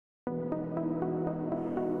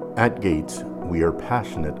At Gates, we are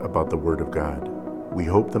passionate about the Word of God. We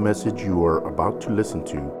hope the message you are about to listen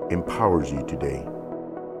to empowers you today.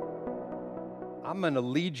 I'm going to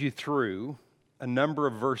lead you through a number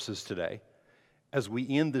of verses today as we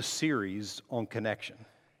end this series on connection.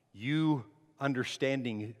 You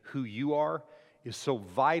understanding who you are is so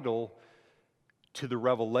vital to the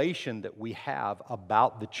revelation that we have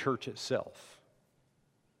about the church itself.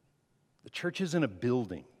 The church isn't a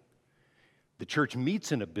building. The church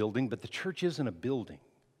meets in a building, but the church isn't a building.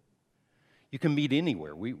 You can meet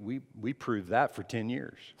anywhere. We proved that for 10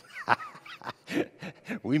 years.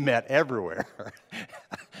 We met everywhere.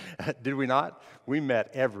 Did we not? We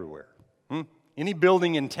met everywhere. Any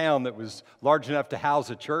building in town that was large enough to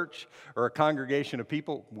house a church or a congregation of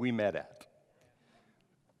people, we met at.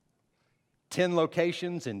 10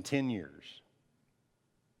 locations in 10 years.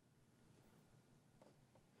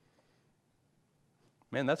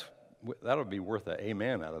 Man, that'll be worth an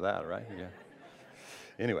amen out of that, right? Yeah.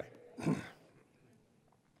 Anyway.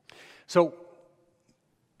 So,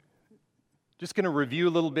 just going to review a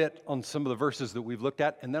little bit on some of the verses that we've looked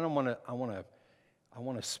at, and then I want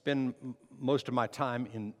to spend most of my time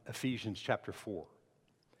in Ephesians chapter 4.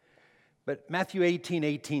 But Matthew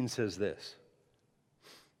 18:18 says this.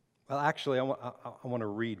 Well, actually, I want to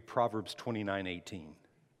read Proverbs 29:18.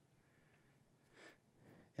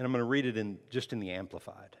 And I'm going to read it just in the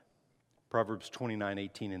Amplified. Proverbs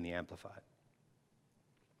 29:18 in the Amplified.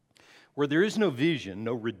 Where there is no vision,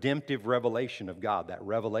 no redemptive revelation of God, that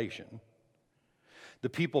revelation, the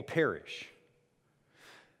people perish.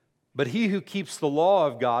 But he who keeps the law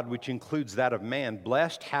of God, which includes that of man,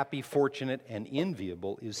 blessed, happy, fortunate, and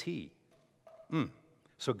enviable is he.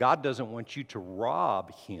 So God doesn't want you to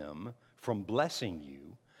rob him from blessing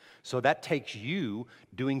you. So that takes you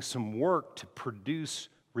doing some work to produce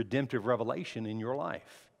redemptive revelation in your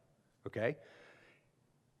life. Okay?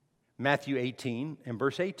 Matthew 18 and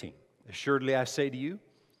verse 18. Assuredly I say to you,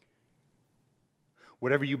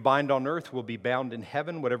 whatever you bind on earth will be bound in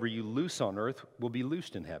heaven. Whatever you loose on earth will be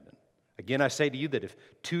loosed in heaven. Again, I say to you that if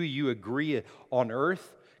two of you agree on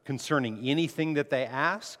earth concerning anything that they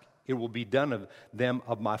ask, it will be done of them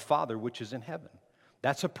of my Father which is in heaven.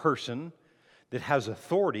 That's a person that has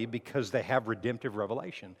authority because they have redemptive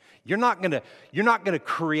revelation. You're not going to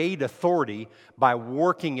create authority by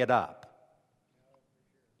working it up.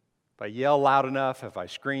 If I yell loud enough, if I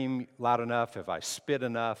scream loud enough, if I spit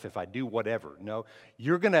enough, if I do whatever. No,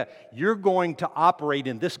 you're going to operate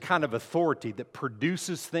in this kind of authority that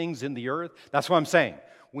produces things in the earth. That's what I'm saying.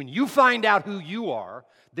 When you find out who you are,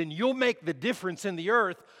 then you'll make the difference in the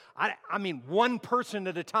earth. I mean, one person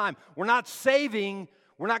at a time. We're not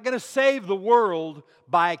going to save the world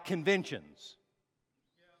by conventions,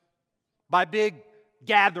 by big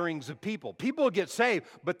gatherings of people. People will get saved,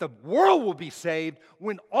 but the world will be saved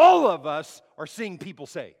when all of us are seeing people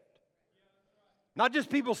saved. Not just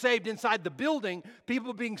people saved inside the building,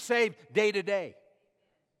 people being saved day to day.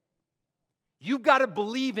 You've got to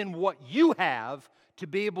believe in what you have to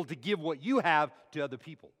be able to give what you have to other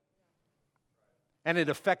people. And it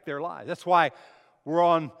affect their lives. That's why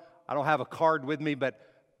I don't have a card with me, but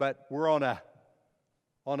we're on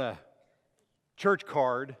a church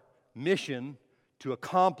card mission to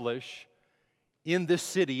accomplish in this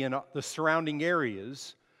city and the surrounding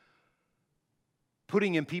areas,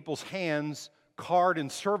 putting in people's hands card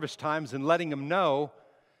and service times and letting them know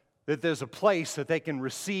that there's a place that they can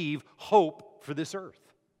receive hope for this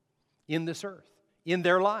earth, in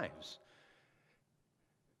their lives.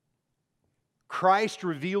 Christ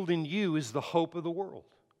revealed in you is the hope of the world.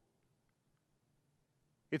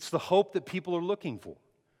 It's the hope that people are looking for.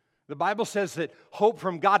 The Bible says that hope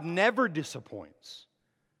from God never disappoints.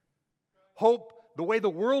 Hope, the way the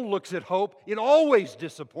world looks at hope, it always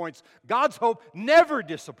disappoints. God's hope never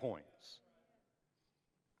disappoints.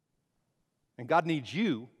 And God needs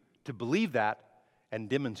you to believe that and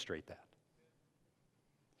demonstrate that.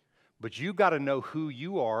 But you got to know who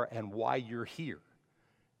you are and why you're here.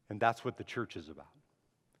 And that's what the church is about.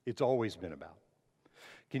 It's always been about.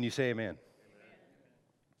 Can you say amen?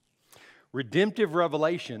 Redemptive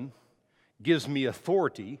revelation gives me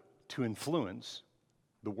authority to influence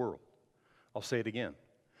the world. I'll say it again.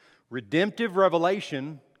 Redemptive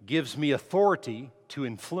revelation gives me authority to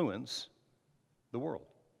influence the world,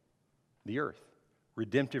 the earth.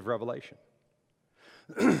 Redemptive revelation.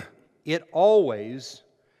 It always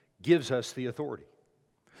gives us the authority.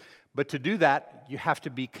 But to do that, you have to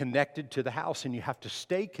be connected to the house, and you have to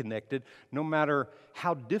stay connected no matter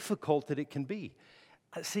how difficult that it can be.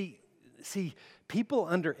 See, people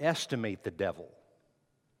underestimate the devil.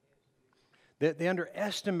 They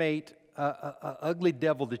underestimate an ugly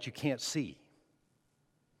devil that you can't see.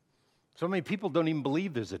 So many people don't even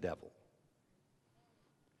believe there's a devil.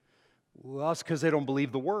 Well, that's because they don't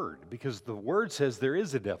believe the Word, because the Word says there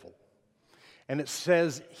is a devil. And it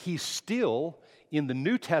says he's still, in the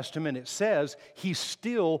New Testament, it says he's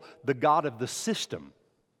still the God of the system.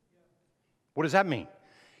 What does that mean?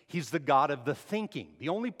 He's the God of the thinking. The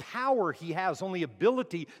only power he has, only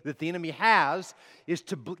ability that the enemy has, is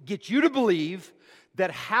to get you to believe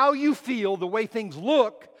that how you feel, the way things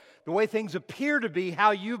look, the way things appear to be,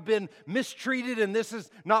 how you've been mistreated and this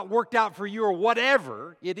has not worked out for you or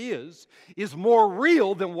whatever it is more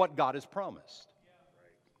real than what God has promised.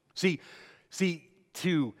 See,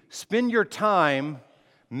 to spend your time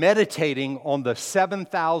meditating on the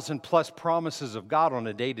 7,000 plus promises of God on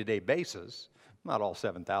a day-to-day basis, not all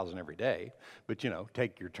 7,000 every day, but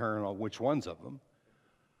take your turn on which ones of them,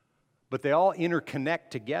 but they all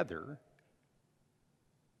interconnect together.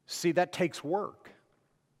 See, that takes work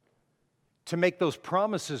to make those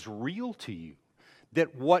promises real to you,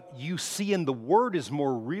 that what you see in the Word is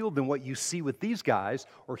more real than what you see with these guys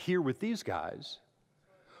or hear with these guys,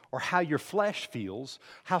 or how your flesh feels,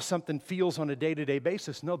 how something feels on a day-to-day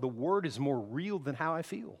basis. No, the Word is more real than how I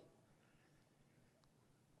feel.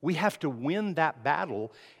 We have to win that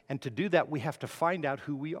battle, and to do that, we have to find out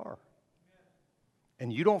who we are.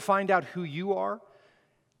 And you don't find out who you are,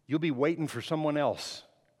 you'll be waiting for someone else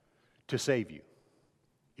to save you.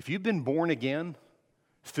 If you've been born again,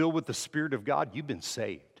 filled with the Spirit of God, you've been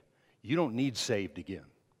saved. You don't need saved again.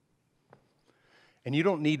 And you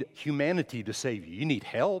don't need humanity to save you. You need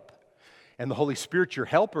help. And the Holy Spirit's your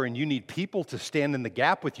helper, and you need people to stand in the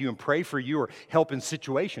gap with you and pray for you or help in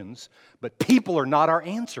situations. But people are not our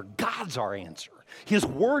answer. God's our answer. His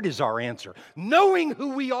Word is our answer. Knowing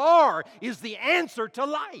who we are is the answer to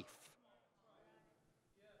life.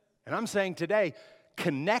 And I'm saying today,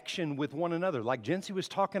 connection with one another, like Jency was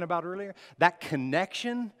talking about earlier, that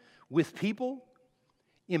connection with people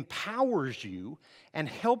empowers you and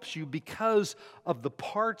helps you because of the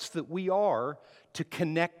parts that we are to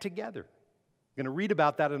connect together. I'm going to read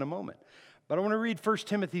about that in a moment. But I want to read 1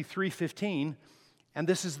 Timothy 3:15, and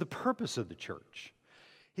this is the purpose of the church.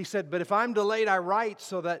 He said, "But if I'm delayed, I write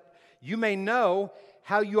so that you may know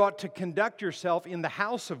how you ought to conduct yourself in the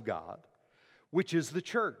house of God, which is the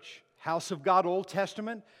church." House of God, Old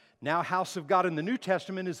Testament. Now house of God in the New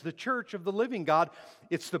Testament is the church of the living God.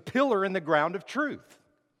 It's the pillar and the ground of truth.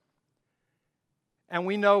 And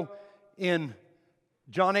we know in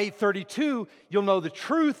John 8:32, you'll know the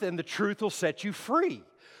truth and the truth will set you free.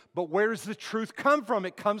 But where does the truth come from?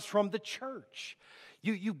 It comes from the church.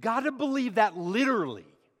 You've got to believe that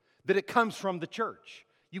literally, that it comes from the church.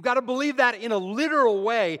 You've got to believe that in a literal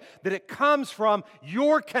way, that it comes from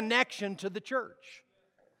your connection to the church.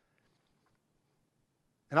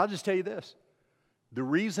 And I'll just tell you this, the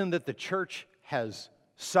reason that the church has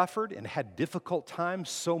suffered and had difficult times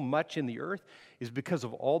so much in the earth is because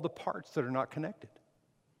of all the parts that are not connected.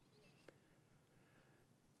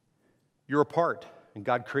 You're a part, and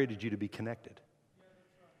God created you to be connected.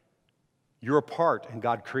 You're a part, and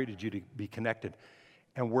God created you to be connected.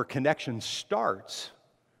 And where connection starts,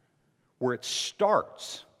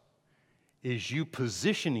 is you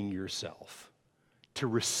positioning yourself to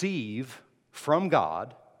receive from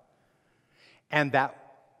God, and that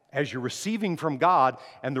as you're receiving from God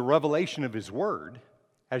and the revelation of His Word,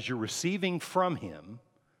 as you're receiving from Him,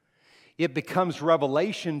 it becomes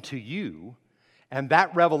revelation to you, and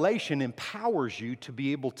that revelation empowers you to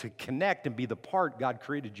be able to connect and be the part God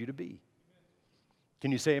created you to be.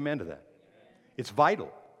 Can you say amen to that? It's vital.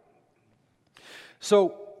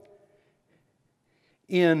 So,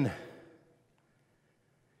 in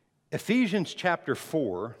Ephesians chapter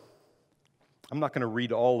 4, I'm not going to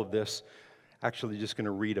read all of this. Actually, just going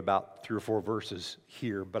to read about 3 or 4 verses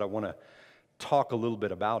here, but I want to talk a little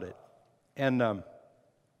bit about it. And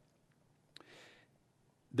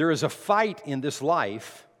there is a fight in this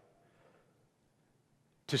life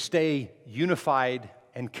to stay unified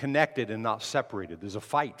and connected and not separated. There's a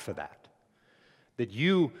fight for that. That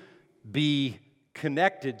you be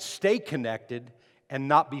connected, stay connected, and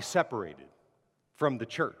not be separated from the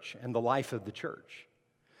church and the life of the church.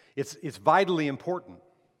 It's vitally important.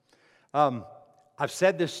 I've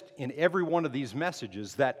said this in every one of these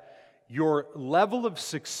messages, that your level of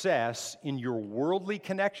success in your worldly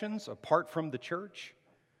connections apart from the church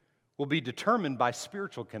will be determined by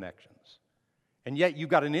spiritual connections. And yet you've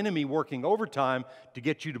got an enemy working overtime to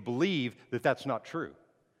get you to believe that that's not true.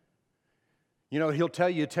 You know, he'll tell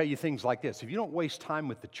you things like this: if you don't waste time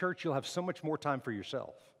with the church, you'll have so much more time for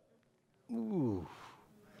yourself. Ooh.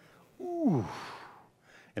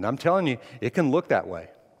 And I'm telling you, it can look that way.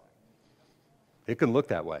 It can look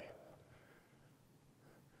that way.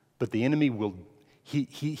 But the enemy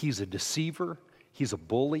he's a deceiver, he's a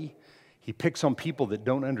bully. He picks on people that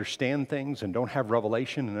don't understand things and don't have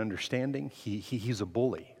revelation and understanding. He's a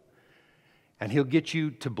bully. And he'll get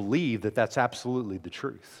you to believe that that's absolutely the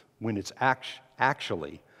truth, when it's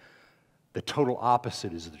actually the total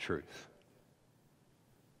opposite is the truth.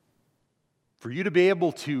 For you to be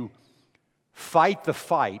able to fight the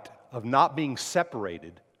fight of not being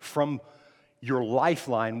separated from your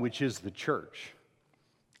lifeline, which is the church,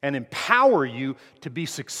 and empower you to be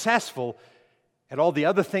successful at all the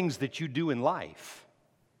other things that you do in life,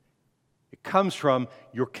 it comes from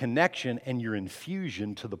your connection and your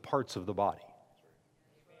infusion to the parts of the body.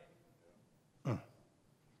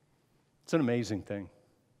 It's an amazing thing.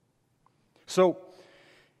 So,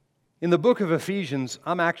 in the book of Ephesians,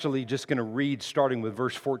 I'm actually just going to read starting with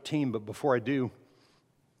verse 14, but before I do,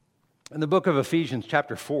 in the book of Ephesians,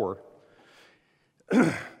 chapter 4,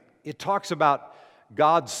 it talks about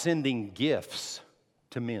God sending gifts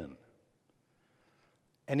to men.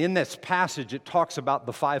 And in this passage, it talks about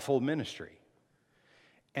the fivefold ministry.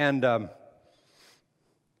 And the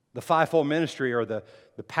fivefold ministry are the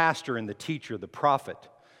pastor and the teacher, the prophet,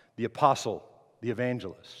 the apostle, the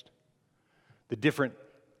evangelist. The different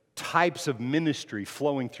types of ministry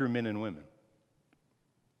flowing through men and women.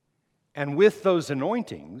 And with those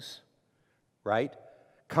anointings, right,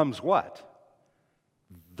 comes what?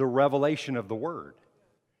 The revelation of the Word.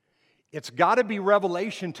 It's got to be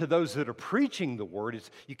revelation to those that are preaching the Word.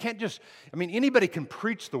 You can't just, anybody can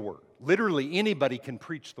preach the Word. Literally anybody can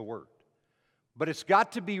preach the Word. But it's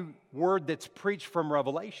got to be Word that's preached from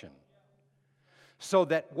revelation, so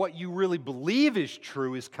that what you really believe is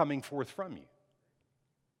true is coming forth from you.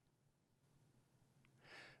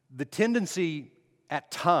 The tendency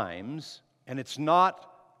at times, and it's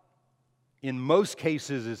not, in most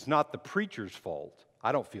cases, it's not the preacher's fault,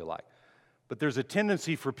 I don't feel like, but there's a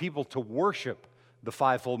tendency for people to worship the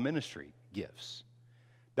fivefold ministry gifts.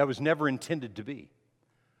 That was never intended to be.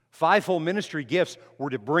 Fivefold ministry gifts were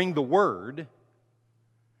to bring the Word,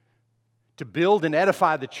 to build and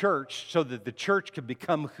edify the church so that the church could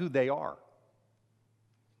become who they are.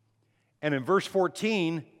 And in verse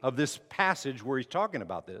 14 of this passage where he's talking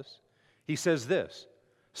about this, he says this,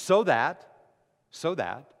 so that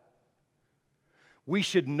we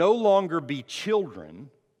should no longer be children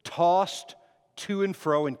tossed to and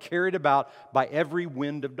fro and carried about by every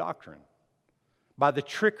wind of doctrine, by the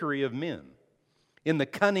trickery of men, in the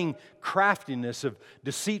cunning craftiness of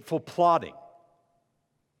deceitful plotting.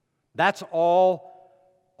 That's all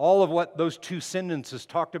of what those two sentences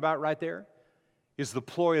talked about right there is the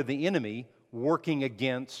ploy of the enemy working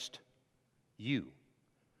against you,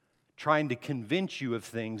 trying to convince you of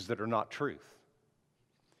things that are not truth.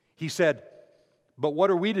 He said, but what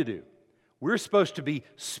are we to do? We're supposed to be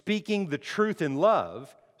speaking the truth in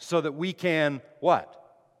love so that we can, what?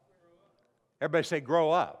 Everybody say,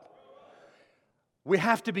 grow up. We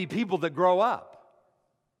have to be people that grow up.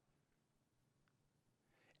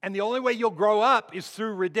 And the only way you'll grow up is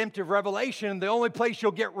through redemptive revelation. The only place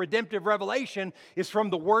you'll get redemptive revelation is from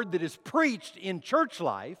the Word that is preached in church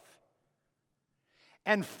life.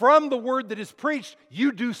 And from the Word that is preached,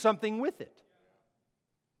 you do something with it.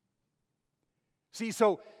 See,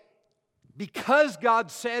 so because God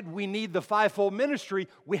said we need the fivefold ministry,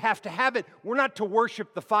 we have to have it. We're not to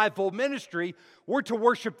worship the fivefold ministry. We're to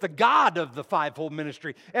worship the God of the fivefold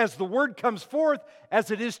ministry. As the Word comes forth, as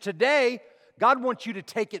it is today, God wants you to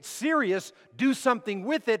take it serious, do something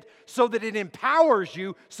with it so that it empowers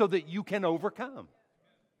you so that you can overcome.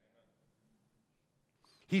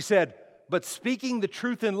 He said, but speaking the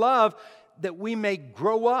truth in love, that we may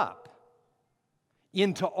grow up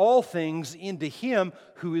into all things, into Him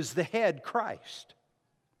who is the head, Christ.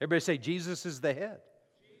 Everybody say, Jesus is the head.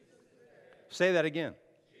 Say that again.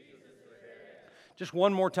 Just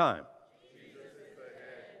one more time.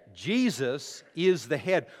 Jesus is the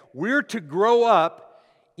head. We're to grow up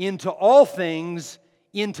into all things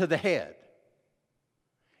into the head.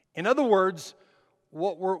 In other words,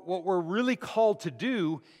 what we're really called to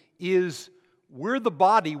do is we're the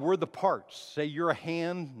body, we're the parts. Say you're a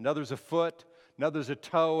hand, another's a foot, another's a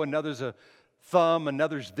toe, another's a thumb,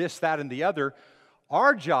 another's this, that, and the other.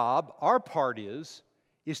 Our job, our part is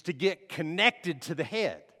to get connected to the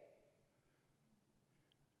head.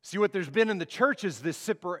 See, what there's been in the church is this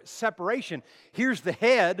separation. Here's the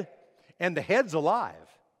head, and the head's alive.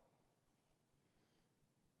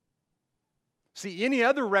 See, any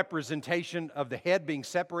other representation of the head being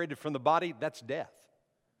separated from the body, that's death.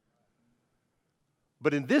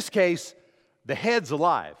 But in this case, the head's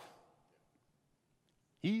alive.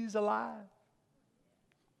 He's alive.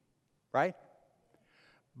 Right?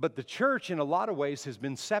 But the church, in a lot of ways, has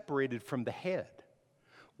been separated from the head.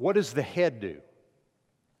 What does the head do?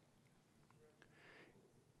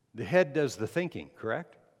 The head does the thinking,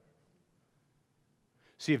 correct?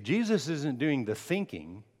 See, if Jesus isn't doing the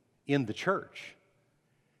thinking in the church,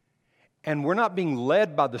 and we're not being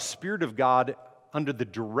led by the Spirit of God under the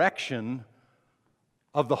direction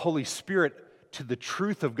of the Holy Spirit to the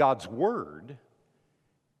truth of God's Word,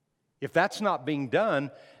 if that's not being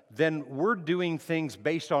done, then we're doing things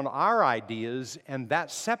based on our ideas, and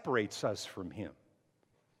that separates us from Him.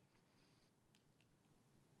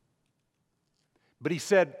 But He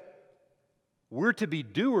said, we're to be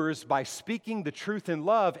doers by speaking the truth in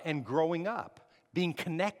love and growing up, being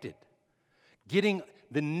connected, getting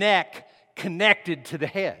the neck connected to the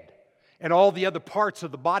head, and all the other parts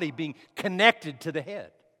of the body being connected to the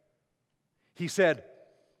head. He said,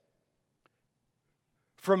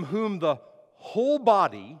 from whom the whole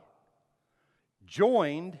body,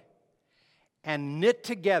 joined and knit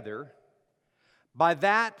together by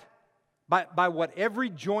what every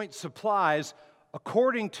joint supplies,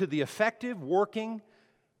 according to the effective working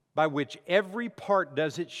by which every part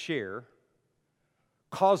does its share,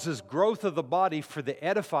 causes growth of the body for the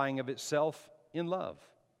edifying of itself in love.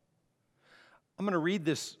 I'm going to read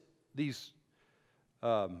these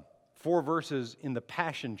 4 verses in the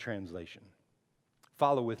Passion Translation.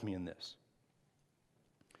 Follow with me in this.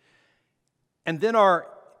 And then our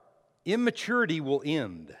immaturity will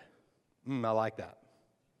end. I like that.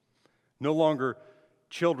 No longer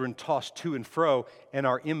children tossed to and fro, and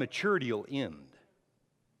our immaturity will end.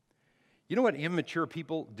 You know what immature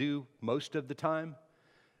people do most of the time?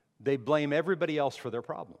 They blame everybody else for their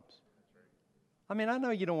problems. I mean, I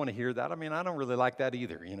know you don't want to hear that. I mean, I don't really like that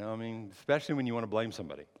either, you know. I mean, especially when you want to blame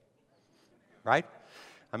somebody. Right?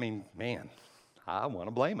 I mean, man, I want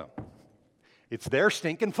to blame them. It's their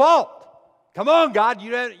stinking fault. Come on, God,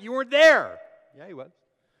 you weren't there. Yeah, He was.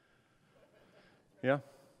 Yeah.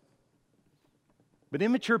 But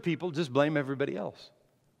immature people just blame everybody else.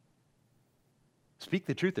 Speak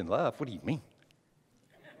the truth in love. What do you mean?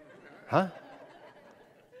 Huh?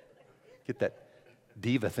 Get that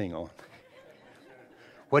diva thing on.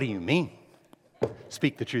 What do you mean?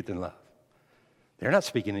 Speak the truth in love. They're not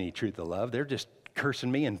speaking any truth in love. They're just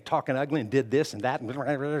cursing me and talking ugly and did this and that.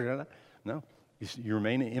 No, you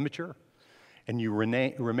remain immature. And you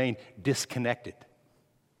remain disconnected.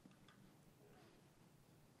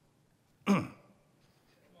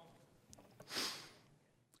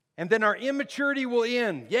 And then our immaturity will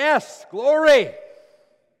end. Yes, glory.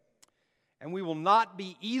 And we will not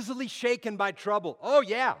be easily shaken by trouble. Oh,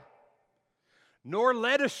 yeah. Nor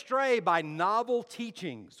led astray by novel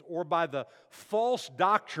teachings or by the false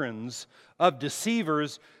doctrines of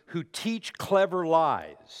deceivers who teach clever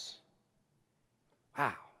lies.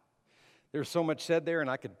 Wow. There's so much said there, and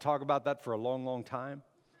I could talk about that for a long, long time.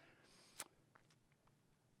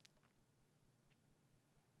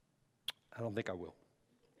 I don't think I will.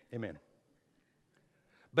 Amen.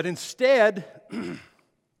 But instead,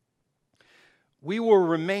 we will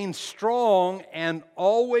remain strong and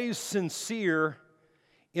always sincere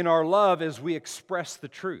in our love as we express the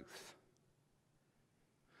truth.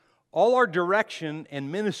 All our direction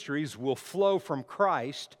and ministries will flow from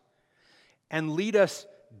Christ and lead us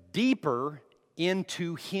deeper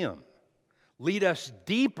into Him. Lead us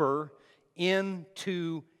deeper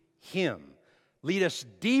into Him. Lead us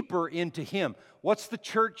deeper into Him. What's the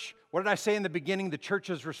church? What did I say in the beginning? The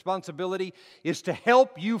church's responsibility is to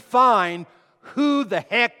help you find who the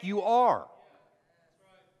heck you are.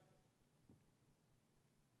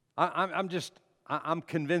 I'm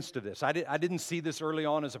convinced of this. I didn't see this early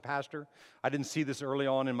on as a pastor. I didn't see this early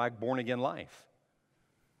on in my born-again life.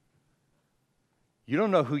 You don't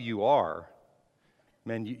know who you are,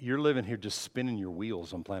 man, you're living here just spinning your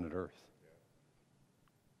wheels on planet Earth.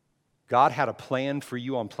 God had a plan for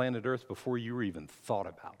you on planet Earth before you were even thought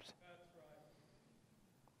about.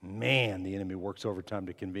 Man, the enemy works overtime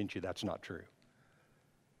to convince you that's not true.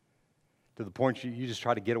 To the point you just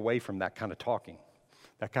try to get away from that kind of talking,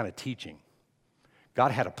 that kind of teaching.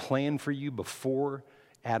 God had a plan for you before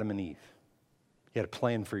Adam and Eve. He had a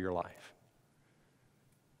plan for your life.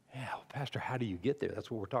 Yeah, well, Pastor, how do you get there?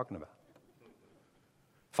 That's what we're talking about.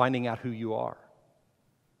 Finding out who you are.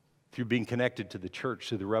 Through being connected to the church,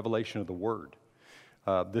 through the revelation of the Word.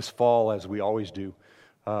 This fall, as we always do,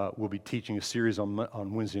 we'll be teaching a series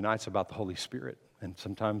on Wednesday nights about the Holy Spirit. And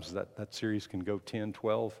sometimes that series can go 10,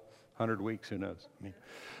 12, 100 weeks, who knows? I mean,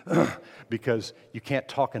 because you can't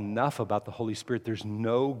talk enough about the Holy Spirit. There's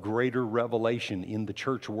no greater revelation in the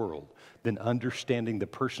church world than understanding the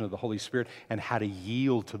person of the Holy Spirit and how to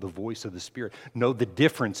yield to the voice of the Spirit. Know the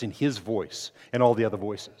difference in His voice and all the other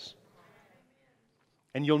voices.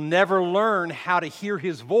 And you'll never learn how to hear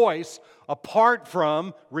His voice apart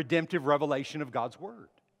from redemptive revelation of God's Word.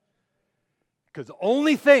 Because the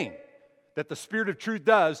only thing that the Spirit of truth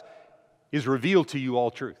does is reveal to you all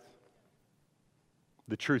truth.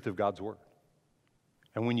 The truth of God's Word.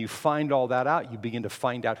 And when you find all that out, you begin to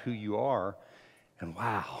find out who you are. And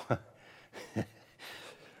wow,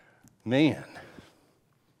 man.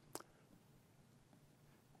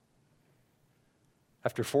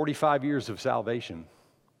 After 45 years of salvation,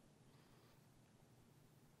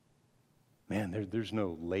 man, there's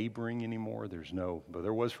no laboring anymore. But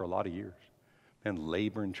there was for a lot of years. And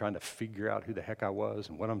laboring, trying to figure out who the heck I was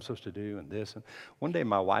and what I'm supposed to do and this. And one day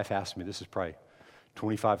my wife asked me, this is probably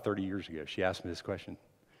 25, 30 years ago, she asked me this question.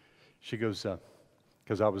 She goes,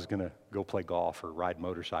 because I was going to go play golf or ride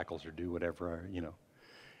motorcycles or do whatever, you know.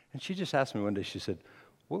 And she just asked me one day, she said,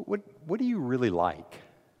 what do you really like?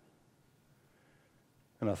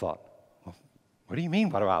 And I thought, well, what do you mean,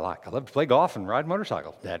 what do I like? I love to play golf and ride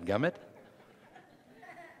motorcycles, dadgummit.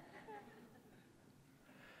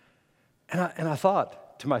 And I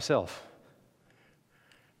thought to myself,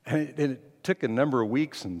 and it took a number of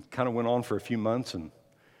weeks and kind of went on for a few months, and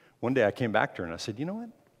one day I came back to her and I said, you know what?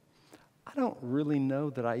 I don't really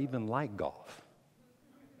know that I even like golf.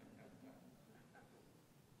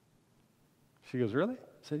 She goes, really?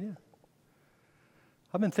 I said, yeah.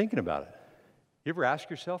 I've been thinking about it. You ever ask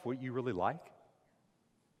yourself what you really like?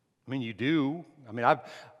 I mean, you do. I mean,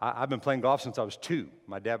 I've been playing golf since I was 2.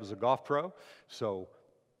 My dad was a golf pro, so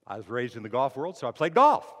I was raised in the golf world, so I played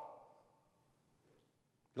golf.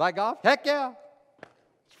 You like golf? Heck yeah.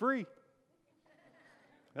 It's free.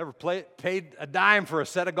 Never paid a dime for a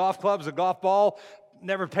set of golf clubs, a golf ball.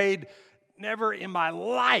 Never in my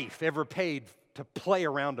life ever paid to play a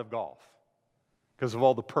round of golf because of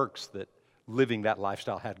all the perks that living that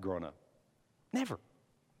lifestyle had growing up. Never.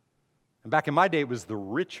 And back in my day, it was the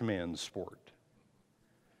rich man's sport.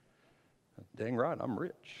 Dang right, I'm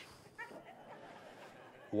rich.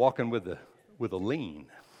 Walking with a lean.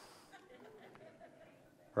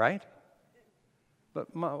 Right?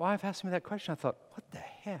 But my wife asked me that question. I thought, what the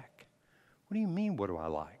heck? What do you mean, what do I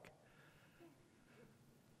like?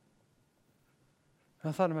 And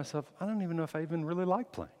I thought to myself, I don't even know if I even really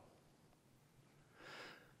like playing.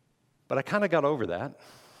 But I kind of got over that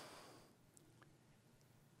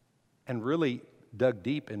and really dug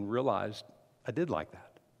deep and realized I did like that.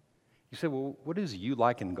 You say, well, what does you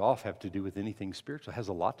like in golf have to do with anything spiritual? It has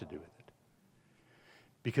a lot to do with it.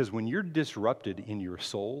 Because when you're disrupted in your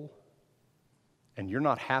soul, and you're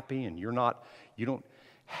not happy and you don't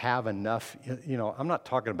have enough, I'm not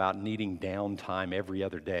talking about needing downtime every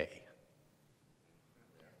other day,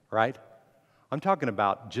 right? I'm talking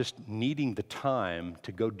about just needing the time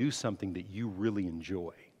to go do something that you really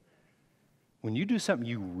enjoy. When you do something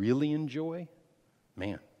you really enjoy,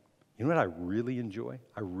 man, you know what I really enjoy?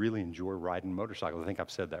 I really enjoy riding motorcycles. I think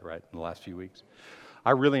I've said that right in the last few weeks.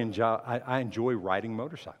 I enjoy riding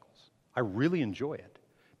motorcycles. I really enjoy it.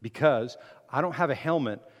 Because I don't have a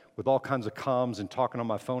helmet with all kinds of comms and talking on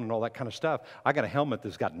my phone and all that kind of stuff. I got a helmet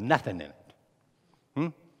that's got nothing in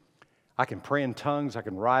it. I can pray in tongues, I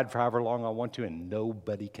can ride for however long I want to, and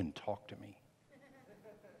nobody can talk to me.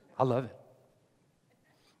 I love it.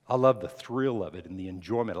 I love the thrill of it and the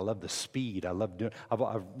enjoyment. I love the speed.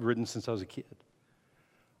 I've ridden since I was a kid.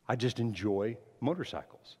 I just enjoy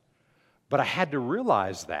motorcycles. But I had to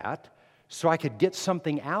realize that so I could get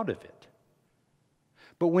something out of it.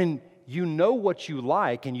 But when you know what you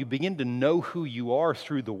like and you begin to know who you are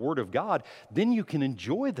through the Word of God, then you can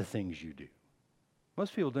enjoy the things you do.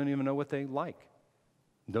 Most people don't even know what they like,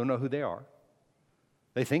 don't know who they are.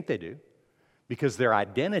 They think they do because their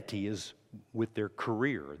identity is with their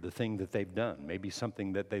career, the thing that they've done. Maybe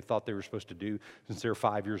something that they thought they were supposed to do since they were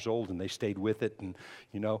 5 years old and they stayed with it and,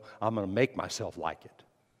 I'm going to make myself like it.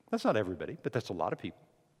 That's not everybody, but that's a lot of people.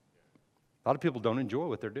 A lot of people don't enjoy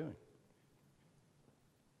what they're doing.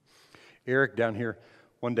 Eric down here,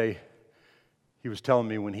 one day, he was telling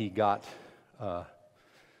me when he got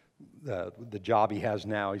the job he has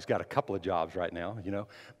now. He's got a couple of jobs right now,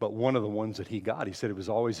 but one of the ones that he got, he said it was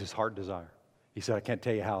always his heart desire. He said, I can't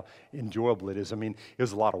tell you how enjoyable it is. I mean, it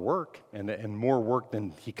was a lot of work and more work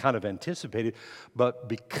than he kind of anticipated, but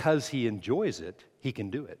because he enjoys it, he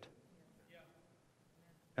can do it.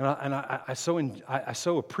 And I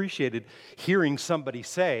so appreciated hearing somebody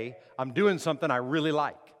say, I'm doing something I really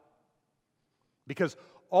like. Because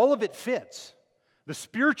all of it fits. The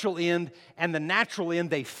spiritual end and the natural end,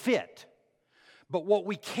 they fit. But what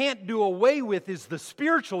we can't do away with is the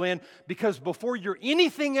spiritual end, because before you're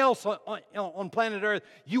anything else on planet Earth,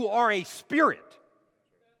 you are a spirit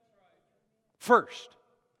first.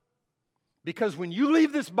 Because when you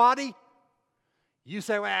leave this body, you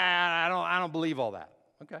say, well, I don't believe all that.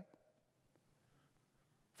 Okay.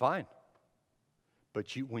 Fine. But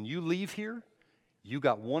when you leave here, you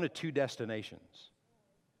got one of two destinations.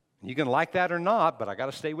 You can like that or not, but I got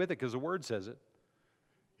to stay with it because the Word says it.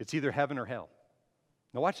 It's either heaven or hell.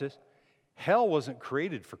 Now watch this. Hell wasn't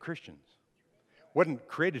created for Christians. Wasn't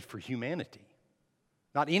created for humanity.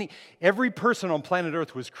 Every person on planet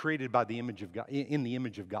Earth was created by the image of God, in the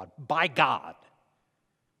image of God, by God.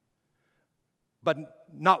 But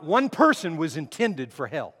not one person was intended for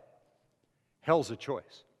hell. Hell's a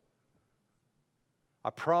choice. I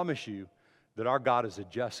promise you that our God is a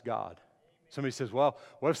just God. Somebody says, well,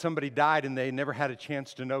 what if somebody died and they never had a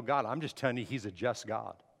chance to know God? I'm just telling you, He's a just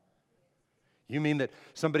God. You mean that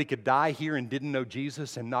somebody could die here and didn't know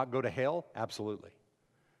Jesus and not go to hell? Absolutely.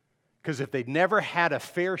 Because if they'd never had a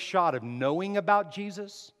fair shot of knowing about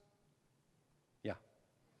Jesus, yeah.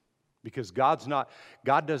 Because God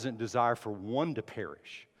doesn't desire for one to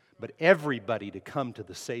perish, but everybody to come to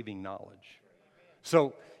the saving knowledge.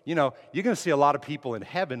 So, you're going to see a lot of people in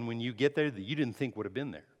heaven when you get there that you didn't think would have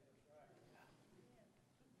been there.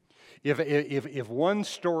 If one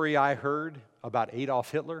story I heard about Adolf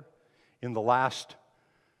Hitler in the last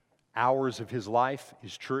hours of his life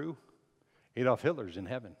is true, Adolf Hitler's in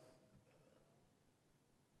heaven.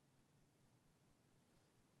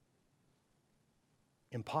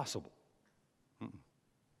 Impossible.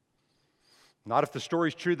 Not if the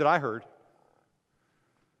story's true that I heard.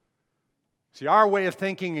 See, our way of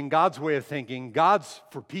thinking and God's way of thinking, God's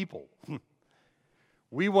for people.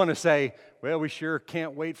 We want to say, well, we sure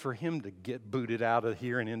can't wait for Him to get booted out of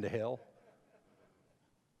here and into hell.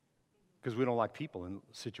 Because we don't like people in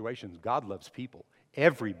situations. God loves people.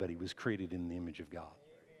 Everybody was created in the image of God.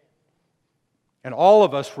 And all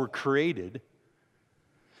of us were created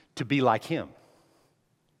to be like Him.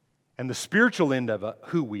 And the spiritual end of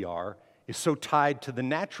who we are is so tied to the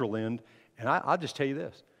natural end. And I'll just tell you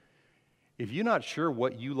this. If you're not sure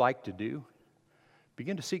what you like to do,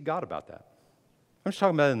 begin to seek God about that. I'm just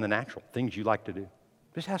talking about in the natural, things you like to do.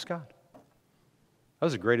 Just ask God. That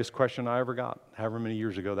was the greatest question I ever got, however many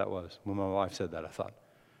years ago that was. When my wife said that, I thought,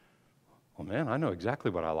 well, man, I know exactly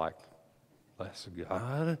what I like. Bless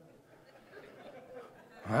God.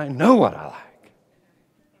 I know what I like.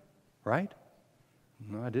 Right?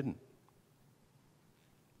 No, I didn't.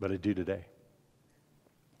 But I do today.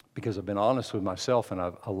 Because I've been honest with myself and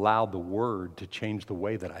I've allowed the Word to change the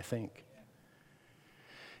way that I think.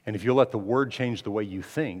 And if you'll let the Word change the way you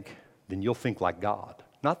think, then you'll think like God.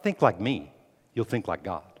 Not think like me. You'll think like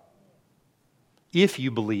God. If you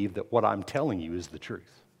believe that what I'm telling you is the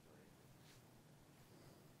truth.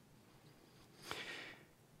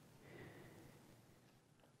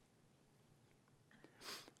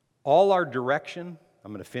 All our direction,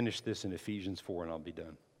 I'm going to finish this in Ephesians 4 and I'll be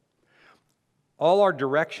done. All our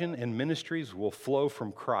direction and ministries will flow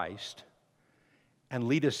from Christ and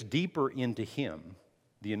lead us deeper into Him,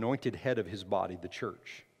 the anointed head of His body, the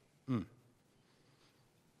church.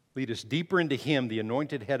 Lead us deeper into Him, the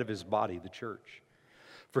anointed head of His body, the church.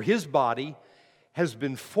 For His body has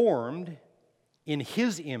been formed in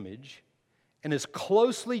His image and is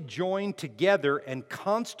closely joined together and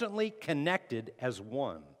constantly connected as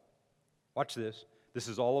one. Watch this. This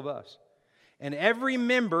is all of us. And every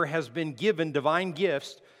member has been given divine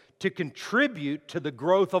gifts to contribute to the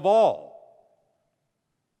growth of all.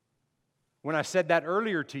 When I said that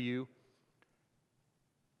earlier to you,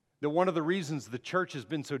 that one of the reasons the church has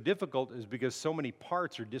been so difficult is because so many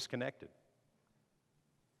parts are disconnected.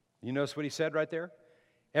 You notice what he said right there?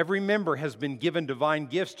 Every member has been given divine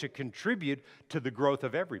gifts to contribute to the growth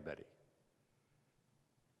of everybody.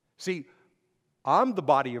 See, I'm the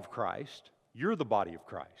body of Christ. You're the body of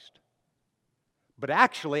Christ. But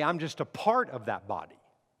actually, I'm just a part of that body.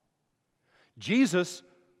 Jesus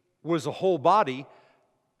was a whole body,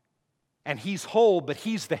 and He's whole, but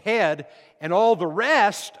He's the head, and all the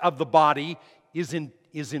rest of the body is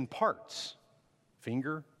in parts.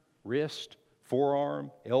 Finger, wrist,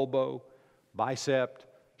 forearm, elbow, bicep,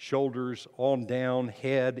 shoulders, on down,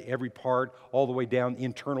 head, every part, all the way down,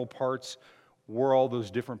 internal parts. We're all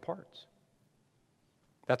those different parts.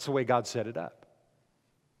 That's the way God set it up.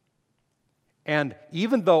 And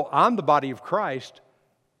even though I'm the body of Christ,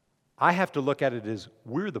 I have to look at it as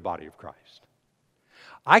we're the body of Christ.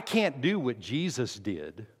 I can't do what Jesus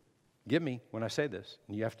did, get me when I say this,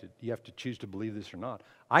 and you have to choose to believe this or not.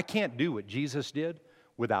 I can't do what Jesus did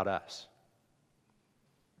without us.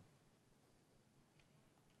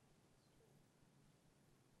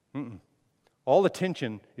 All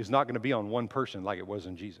attention is not going to be on one person like it was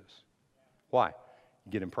in Jesus. Why?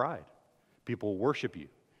 You get in pride. People will worship you.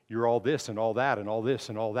 You're all this and all that and all this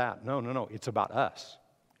and all that. No. It's about us.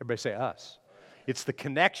 Everybody say us. It's the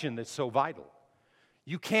connection that's so vital.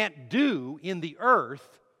 You can't do in the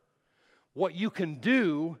earth what you can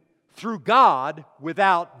do through God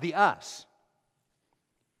without the us.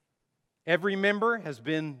 Every member has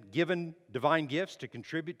been given divine gifts to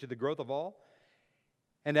contribute to the growth of all.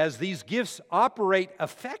 And as these gifts operate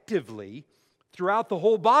effectively throughout the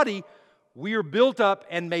whole body, we are built up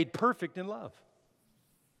and made perfect in love.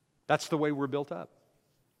 That's the way we're built up.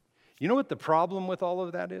 You know what the problem with all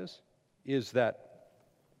of that is? Is that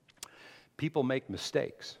people make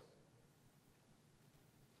mistakes.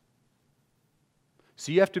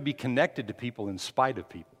 So you have to be connected to people in spite of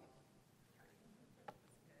people.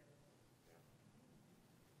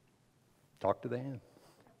 Talk to the hand.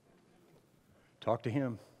 Talk to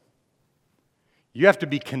him. You have to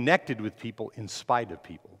be connected with people in spite of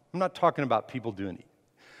people. I'm not talking about people doing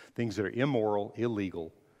things that are immoral,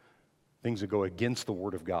 illegal, things that go against the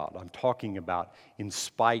Word of God. I'm talking about in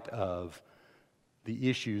spite of the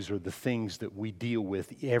issues or the things that we deal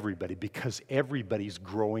with, everybody, because everybody's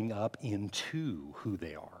growing up into who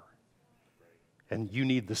they are. And you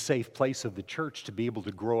need the safe place of the church to be able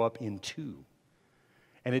to grow up into.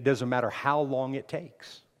 And it doesn't matter how long it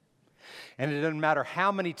takes. And it doesn't matter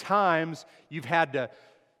how many times you've had to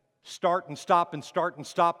start and stop and start and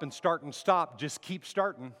stop and start and stop. Just keep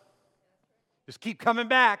starting. Just keep coming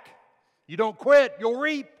back. You don't quit, you'll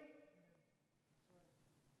reap.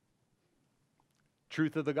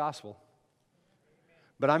 Truth of the gospel.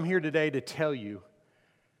 But I'm here today to tell you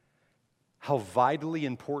how vitally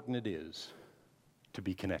important it is to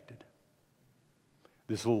be connected.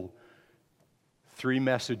 This little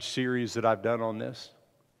 3-message series that I've done on this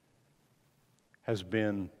has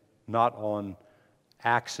been not on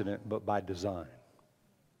accident, but by design,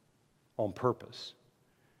 on purpose,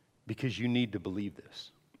 because you need to believe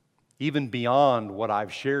this. Even beyond what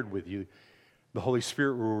I've shared with you, the Holy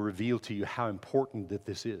Spirit will reveal to you how important that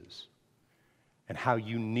this is and how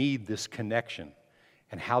you need this connection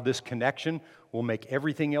and how this connection will make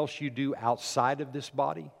everything else you do outside of this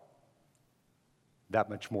body that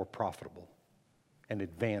much more profitable and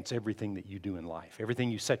advance everything that you do in life. Everything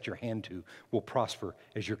you set your hand to will prosper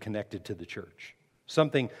as you're connected to the church.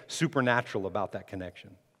 Something supernatural about that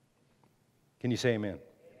connection. Can you say amen?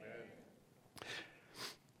 Amen.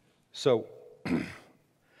 So,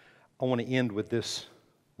 I want to end with this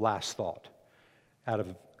last thought out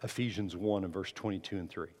of Ephesians 1 and verse 22 and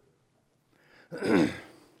 3.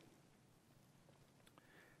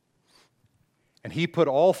 And he put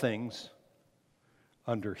all things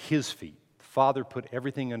under his feet. The Father put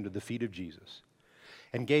everything under the feet of Jesus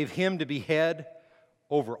and gave him to be head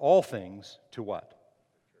over all things to what?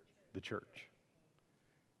 The church.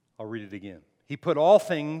 I'll read it again. He put all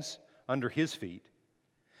things under his feet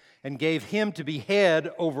and gave him to be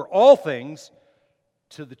head over all things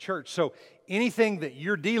to the church. So anything that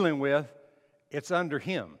you're dealing with, it's under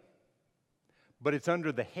him. But it's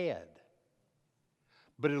under the head.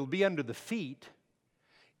 But it'll be under the feet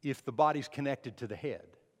if the body's connected to the head.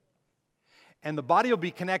 And the body will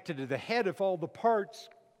be connected to the head if all the parts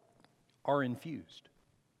are infused.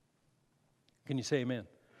 Can you say amen?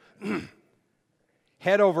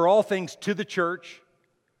 Head over all things to the church,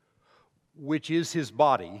 which is his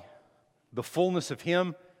body. The fullness of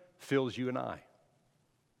him fills you and I.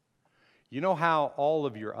 You know how all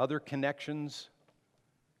of your other connections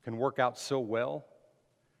can work out so well?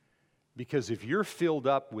 Because if you're filled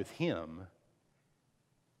up with him,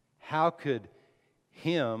 how could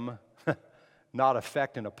him not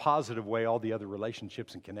affect in a positive way all the other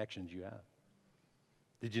relationships and connections you have?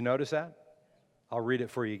 Did you notice that? I'll read it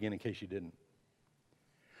for you again in case you didn't.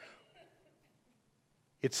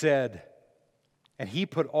 It said, and he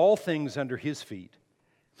put all things under his feet,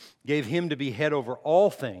 gave him to be head over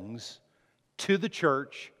all things to the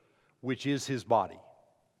church, which is his body.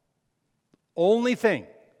 Only thing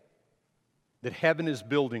that heaven is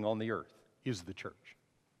building on the earth is the church.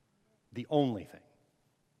 The only thing.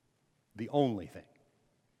 The only thing.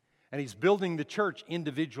 And he's building the church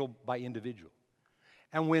individual by individual.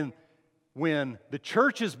 And when the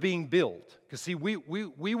church is being built, because see,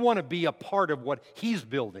 we want to be a part of what he's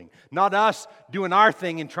building, not us doing our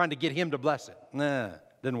thing and trying to get him to bless it. Nah,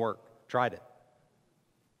 didn't work. Tried it.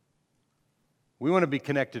 We want to be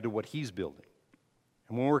connected to what he's building.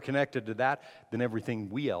 And when we're connected to that, then everything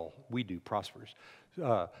we do prospers.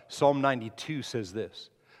 Psalm 92 says this: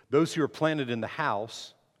 those who are planted in the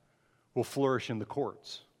house will flourish in the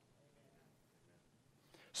courts.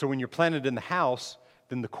 So when you're planted in the house,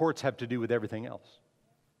 then the courts have to do with everything else.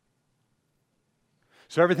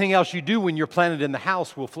 So everything else you do when you're planted in the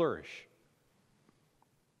house will flourish.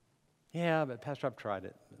 Yeah, but Pastor, I've tried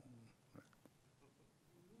it.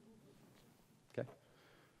 Okay.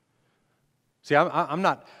 See, I'm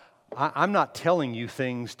not telling you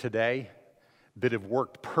things today that have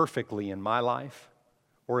worked perfectly in my life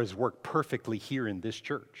or has worked perfectly here in this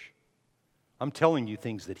church. I'm telling you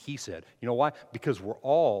things that he said. You know why? Because we're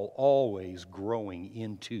all always growing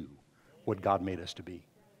into what God made us to be.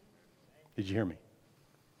 Did you hear me?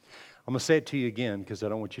 I'm going to say it to you again because I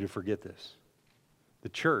don't want you to forget this. The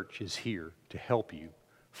church is here to help you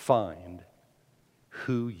find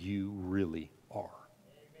who you really are.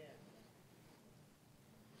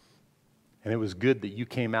 And it was good that you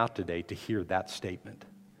came out today to hear that statement.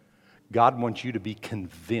 God wants you to be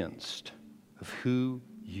convinced of who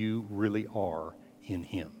you really are in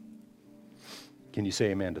Him. Can you say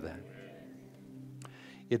amen to that?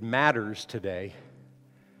 It matters today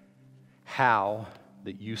how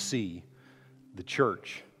that you see the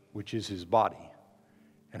church, which is His body,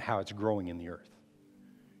 and how it's growing in the earth.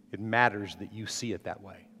 It matters that you see it that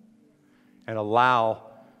way and allow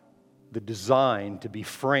the design to be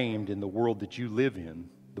framed in the world that you live in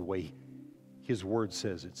the way His Word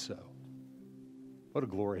says it's so. What a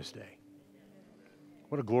glorious day.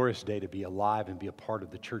 What a glorious day to be alive and be a part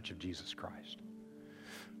of the Church of Jesus Christ.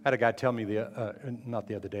 I had a guy tell me, not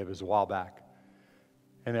the other day, but it was a while back,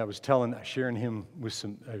 and I was sharing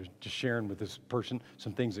with this person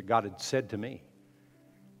some things that God had said to me.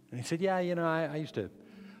 And he said, yeah, I used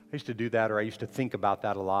to do that, or I used to think about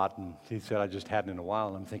that a lot, and he said, I just hadn't in a while,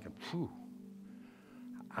 and I'm thinking, phew,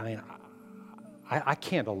 I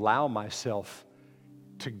can't allow myself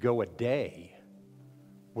to go a day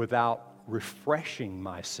without refreshing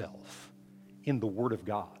myself in the Word of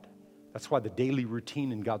God. That's why the daily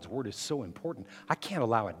routine in God's Word is so important. I can't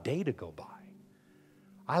allow a day to go by.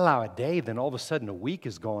 I allow a day, then all of a sudden a week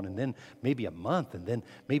is gone, and then maybe a month, and then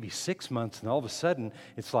maybe 6 months, and all of a sudden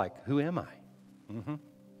it's like, who am I?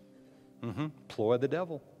 Ploy of the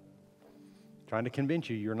devil. Trying to convince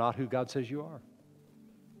you you're not who God says you are.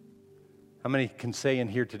 How many can say in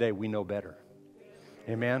here today, we know better?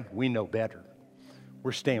 Amen? We know better.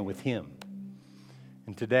 We're staying with Him.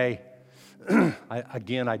 And today,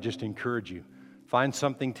 I just encourage you, find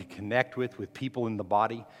something to connect with people in the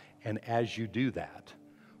body, and as you do that,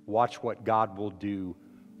 watch what God will do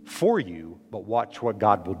for you, but watch what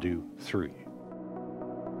God will do through you.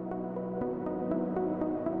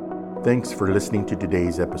 Thanks for listening to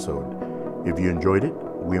today's episode. If you enjoyed it,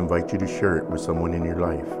 we invite you to share it with someone in your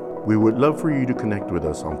life. We would love for you to connect with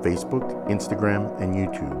us on Facebook, Instagram, and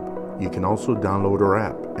YouTube. You can also download our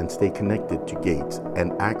app and stay connected to Gates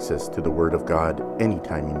and access to the Word of God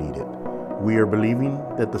anytime you need it. We are believing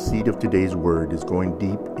that the seed of today's word is going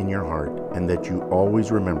deep in your heart and that you always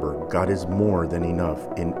remember God is more than enough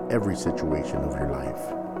in every situation of your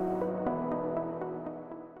life.